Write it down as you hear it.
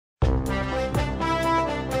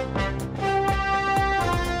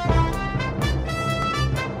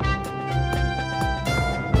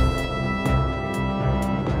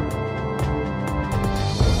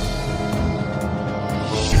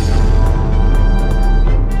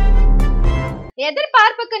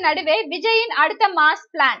எதிர்பார்ப்புக்கு நடுவே விஜயின் அடுத்த மாஸ்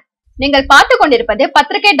பிளான். நீங்கள் பார்த்து கொண்டிருப்பது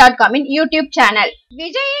பத்திரிகை.com யூடியூப் சேனல்.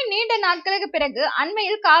 விஜயை நீண்ட நாட்களுக்கு பிறகு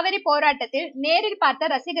அண்மையில் காவிரி போராட்டத்தில் நேரில் பார்த்த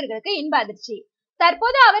ரசிகர்களுக்கு இன்ப அதிர்ச்சி.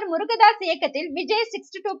 தற்போது அவர் முருகதாஸ் இயக்கத்தில் விஜய்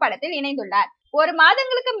 62 படத்தில் இணைந்துள்ளார். ஒரு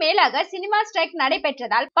மாதங்களுக்கு மேலாக சினிமா ஸ்ட்ரைக்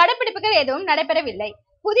நடைபெற்றதால் படப்பிடிப்புகள் எதுவும் நடைபெறவில்லை.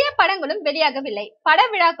 புதிய படங்களும் வெளியாகவில்லை. பட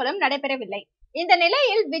விழாக்களும் நடைபெறவில்லை. இந்த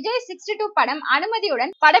நிலையில் விஜய் 62 படம்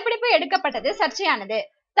அனுமதியுடன் படப்பிடிப்பு எடுக்கப்பட்டது சர்ச்சையானது.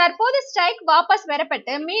 தற்போது ஸ்ட்ரைக் வாபஸ்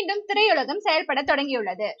பெறப்பட்டு மீண்டும் திரையுலகம் செயல்பட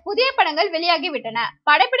தொடங்கியுள்ளது. புதிய படங்கள் வெளியாகிவிட்டன.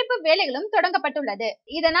 படப்பிடிப்பு வேலைகளும் தொடங்கப்பட்டுள்ளது.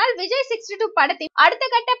 இதனால் விஜய் 62 படத்தின் அடுத்த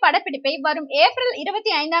கட்ட படப்பிடிப்பை வரும் ஏப்ரல்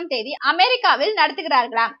 25ஆம் தேதி அமெரிக்காவில்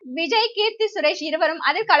நடத்துகிறார்களாம். விஜய், கீர்த்தி சுரேஷ் இருவரும்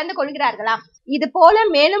அதில் கலந்து கொள்கிறார்களாம். இது போல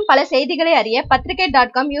மேலும் பல செய்திகளை அறிய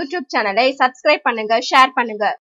பத்திரிகை.com யூடியூப் சேனலை சப்ஸ்கிரைப் பண்ணுங்க, ஷேர் பண்ணுங்க.